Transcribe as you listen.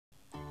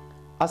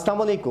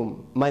Assalamu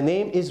alaikum. My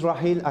name is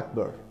Rahil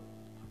Akbar.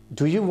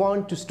 Do you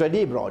want to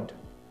study abroad?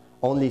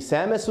 Only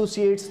Sam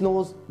Associates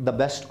knows the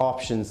best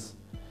options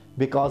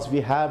because we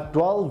have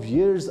 12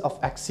 years of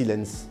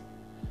excellence,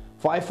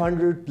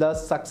 500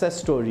 plus success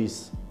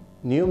stories,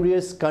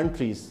 numerous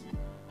countries,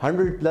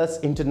 100 plus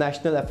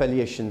international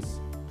affiliations.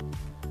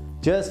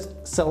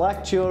 Just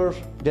select your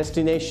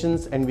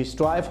destinations and we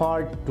strive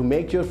hard to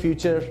make your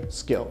future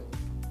secure.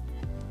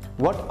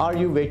 What are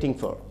you waiting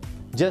for?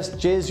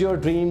 Just chase your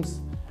dreams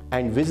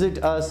and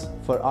visit us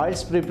for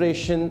IELTS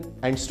preparation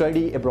and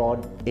study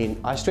abroad in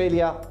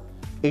Australia,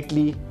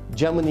 Italy,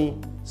 Germany,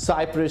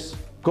 Cyprus,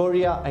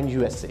 Korea and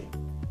USA.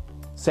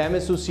 Sam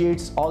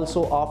Associates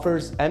also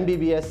offers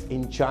MBBS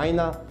in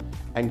China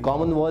and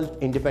Commonwealth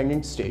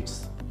independent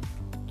states.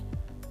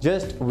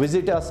 Just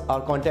visit us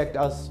or contact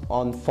us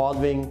on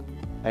following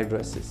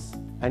addresses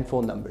and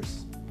phone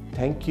numbers.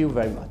 Thank you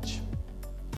very much.